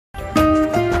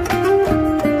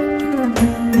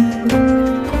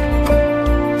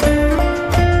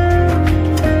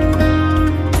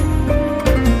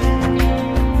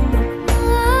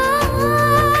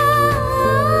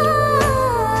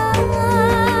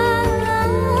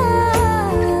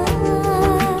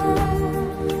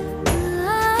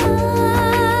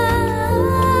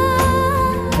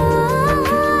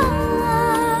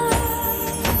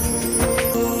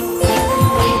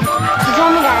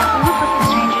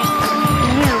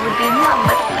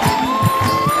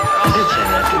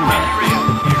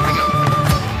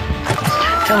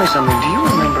something. Do you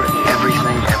remember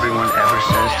everything everyone ever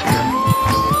says to you?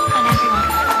 On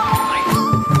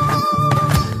everyone.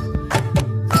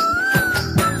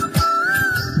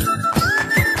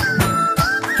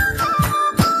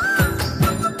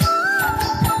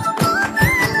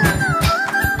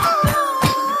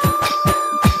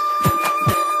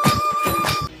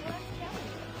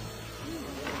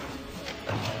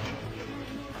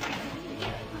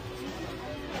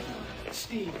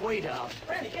 Steve, wait up.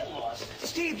 Randy, get lost.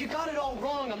 Steve, you got it all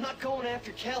wrong. I'm not going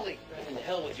after Kelly. And the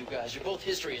hell with you guys. You're both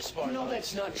history as Spartan. No,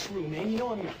 that's not true, man. You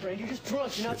know I'm your friend. You're just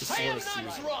drunk. You're not. I am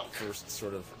not drunk. First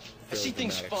sort of I see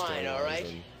things fine, all right?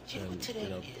 Do you know what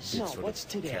today is? No, sort of what's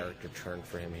today? Character turn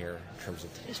for him here in terms of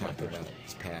It's my talking about birthday.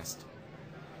 his past.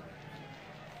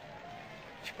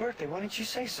 It's your birthday. Why didn't you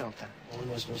say something? What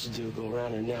am I supposed to do? Go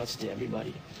around and announce it to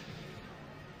everybody?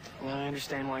 Well, I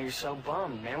understand why you're so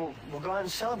bummed, man. We'll go out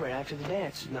and celebrate after the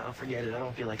dance. No, forget it. I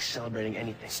don't feel like celebrating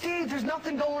anything. Steve, there's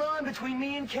nothing going on between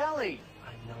me and Kelly.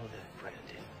 I know that,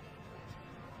 Brandon.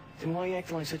 Then why are you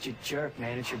acting like such a jerk,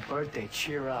 man? It's your birthday.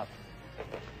 Cheer up.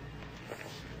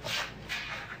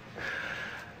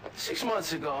 6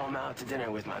 months ago, I'm out to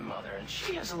dinner with my mother, and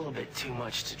she has a little bit too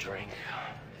much to drink.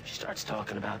 She starts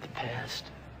talking about the past,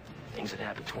 things that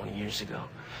happened 20 years ago.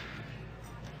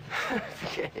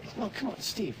 Forget it. No, come on,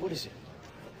 Steve. What is it?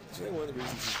 So I think one of the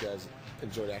reasons these guys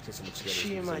enjoyed acting so much together.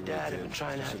 She is and because my they dad have really been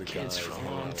trying to did. have Two kids guys for a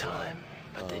hang long out, time,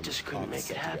 but they just couldn't make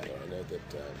it opposite happen. together. I know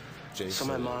that Jason So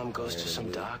my mom goes to and some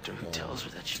Luke, doctor who tells her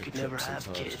that she took could never trips have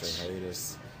sometimes kids. during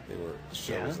hiatus. They were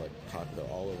shows Yeah? like popular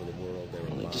all over the world. They were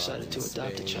Well, they live decided in to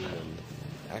adopt a Spain, child. and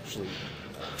actually,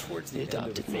 towards the They end of the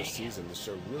adopted me. first season, the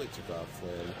show really took off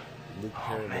when Luke Oh,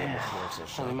 Perry man. was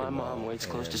next to Only my shopping mom mall, waits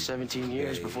close to and 17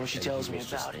 years they- before she and tells he me was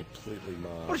just about it. completely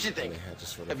mobbed, What did you and think? they had to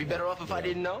sort I'd be better off if you I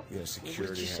didn't know? You know, What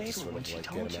security did you had say to to her sort when of she like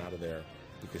told get him you? out of there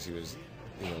because he was,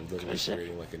 you know, literally I said-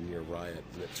 creating like a near riot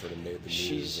that sort of made the news,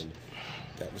 She's- and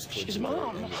that was towards she's the very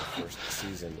mom. end of the first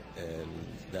season, and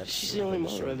that's She's sort the of only when the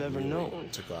mother show I've ever really known.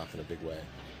 took off in a big way.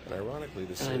 And ironically,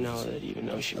 this And I know series that even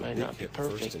though she a might big not be hit first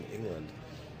perfect, in England,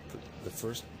 the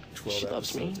first 12 she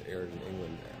loves me. episodes aired in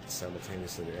England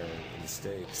simultaneously to airing in the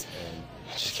States, and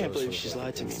I just the can't show was believe sort of she's like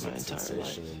lied to an me my instant entire life.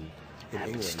 sensation in Yeah, but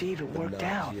England, Steve, it but worked not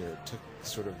out. here. It took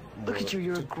sort of Look more- at you.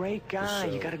 You're a took great the guy.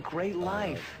 You show, got a great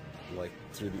life. like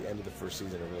through the end of the first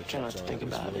season, it really Try not kept to on. think It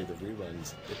was about really it. the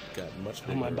reruns. It got much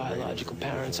Who my bigger ratings biological than the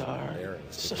parents original are,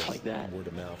 airings, stuff because like that. Word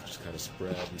of mouth just kind of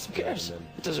spread and spread. cares? And then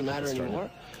It doesn't matter people started-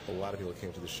 anymore. A lot of people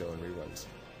came to the show in reruns.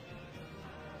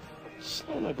 So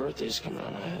when my birthday's coming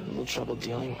around, I had a little trouble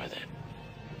dealing with it.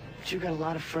 But you got a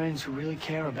lot of friends who really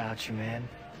care about you, man.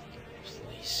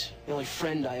 Please. The only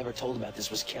friend I ever told about this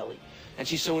was Kelly. And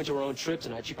she's so into her own trip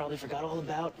tonight, she probably forgot all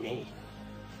about me.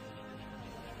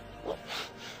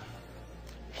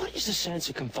 What is the sense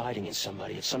of confiding in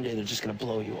somebody if someday they're just gonna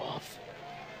blow you off?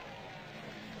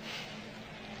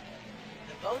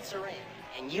 The votes are in,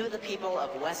 and you, the people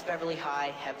of West Beverly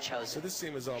High, have So chosen. this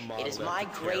scene was all modeled It is after my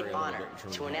Carrie great a little honor bit in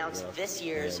terms to of announce autograph, this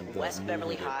year's and the West movie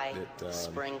Beverly that- High that,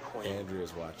 Spring Queen. Andrew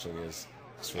is watching is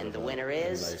sort And of the a- winner a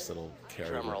is- nice little Carrie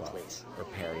drum roll, ripoff, please. or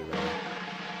parody rather.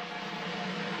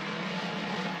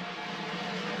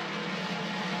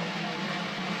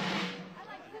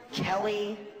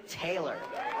 Kelly Taylor.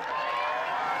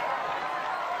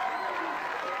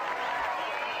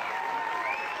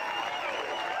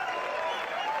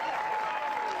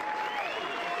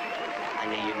 I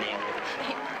knew you'd nailed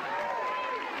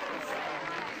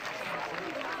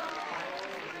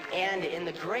it. And in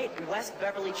the great West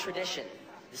Beverly tradition,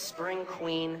 the Spring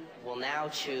Queen will now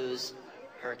choose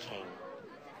her king.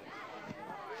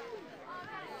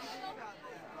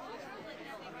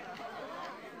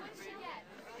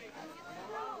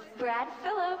 Brad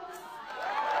Phillips.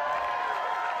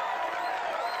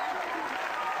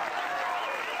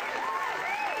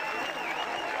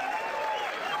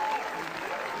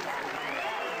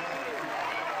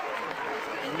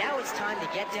 And now it's time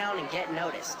to get down and get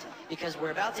noticed, because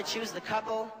we're about to choose the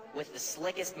couple with the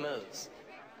slickest moves.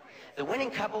 The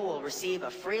winning couple will receive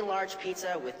a free large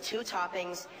pizza with 2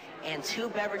 toppings and 2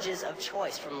 beverages of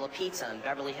choice from La Pizza in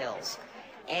Beverly Hills.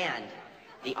 And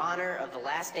the honor of the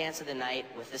last dance of the night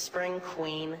with the Spring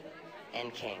Queen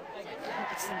and King.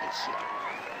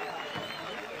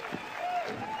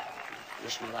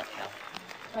 Wish me luck, Cal.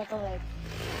 Like a leg.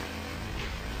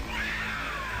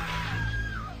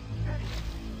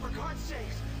 For God's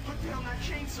sakes, put down that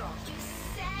chainsaw. You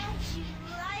said you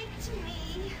liked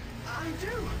me. I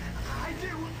do.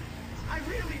 I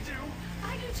really do.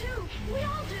 I do too. We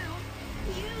all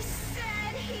do. You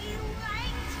said he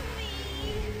liked me.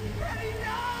 Brelly,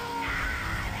 no!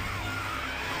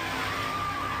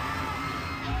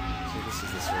 So this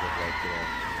is the sort of like,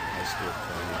 high school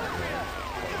fun that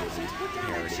parody is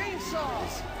actually a lot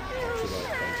of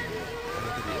fun to do. I don't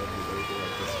think we ever do anything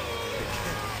like this.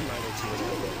 Mine or two.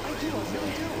 I do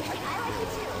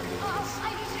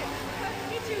too.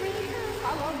 Me too, really.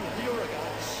 I love you. You're a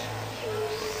goddess. You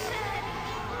said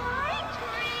he liked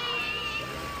me.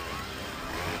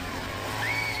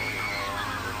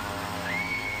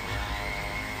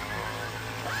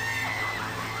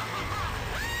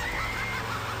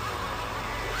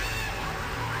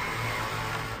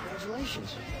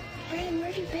 Congratulations. Brandon,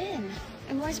 where have you been?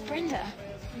 And where's Brenda?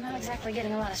 I'm not exactly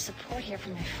getting a lot of support here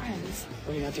from my friends.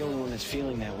 Well, you're not the only one that's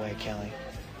feeling that way, Kelly.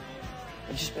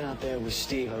 I've just been out there with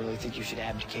Steve. I really think you should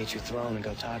abdicate your throne and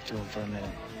go talk to him for a minute.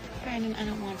 Brandon, I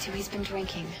don't want to. He's been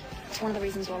drinking. It's one of the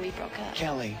reasons why we broke up.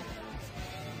 Kelly,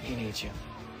 he needs you.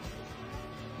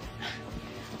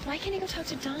 Why can't he go talk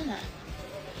to Donna?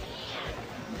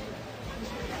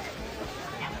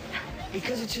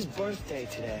 Because it's his birthday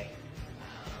today.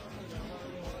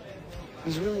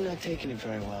 He's really not taking it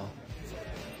very well.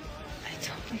 I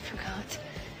totally forgot.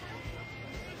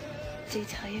 Did he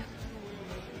tell you?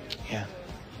 Yeah.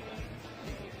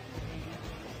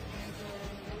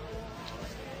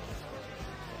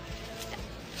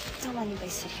 Don't let anybody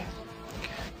sit here.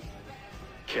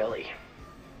 Kelly,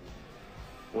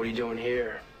 what are you doing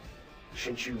here?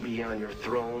 Shouldn't you be on your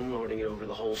throne, lording it over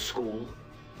the whole school?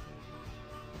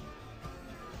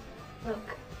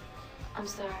 Look, I'm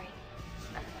sorry.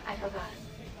 I forgot.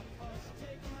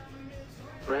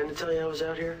 Brandon tell you I was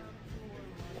out here?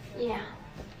 Yeah.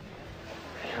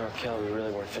 You know, Kelly, we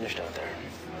really weren't finished out there.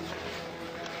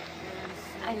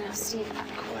 I know, Steve.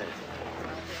 Quiet.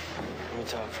 Let me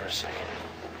talk for a second.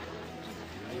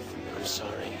 I'm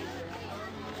sorry.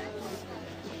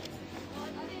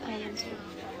 I am too.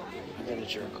 I've been a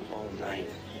jerk all night.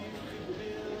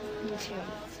 Me too.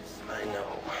 I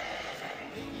know.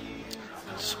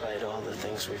 Despite all the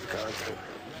things we've gone through,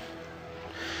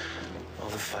 all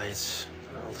the fights,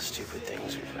 all the stupid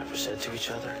things we've ever said to each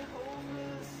other,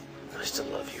 I still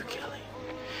love you, Kelly.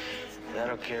 And I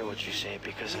don't care what you say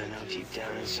because I know deep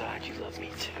down inside you love me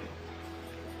too.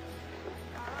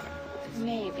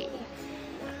 Maybe.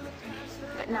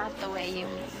 But not the way you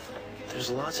mean. There's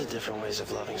lots of different ways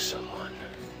of loving someone.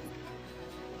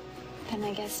 Then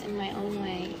I guess in my own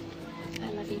way,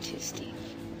 I love you too, Steve.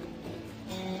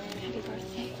 Happy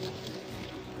birthday.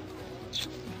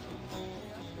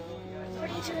 What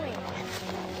are you doing?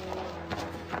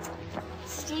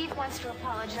 Steve wants to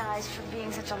apologize for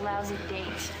being such a lousy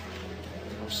date.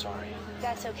 I'm sorry.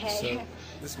 That's okay. So,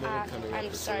 this moment coming up I'm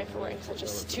is sorry sort of for wearing like such a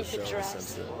relevant to the stupid show in the dress.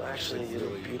 sense that Well, actually, you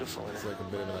look beautiful in it's it. like a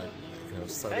bit of an,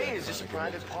 slightly Hey, is this a iconic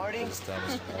private image party? that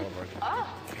established all of our Oh,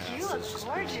 cast you as look just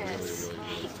being really, gorgeous. really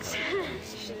good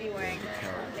You should be wearing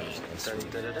characters and sort of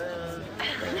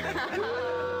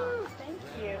Thank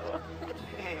you.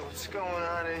 Hey, what's going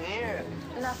on in here?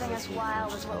 Nothing as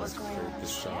wild as what was going on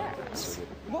this shot, upstairs. sort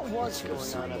of What was sort of going on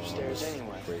pseudo upstairs almost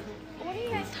anyway? great What are you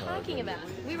guys talking about?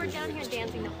 We were down here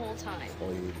dancing the whole time.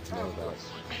 all you needed to know about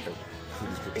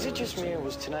Is it just me, or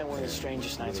was tonight one of the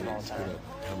strangest nights of all time?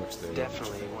 how much they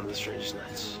Definitely one of the strangest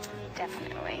nights.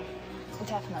 Definitely.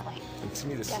 Definitely. And to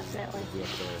me, this Definitely. is the real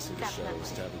fantasy of the show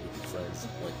is to have it with friends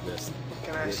like this.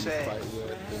 Can I that you say, fight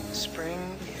with and-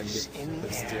 spring and is get in the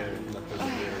the air. stare nothing but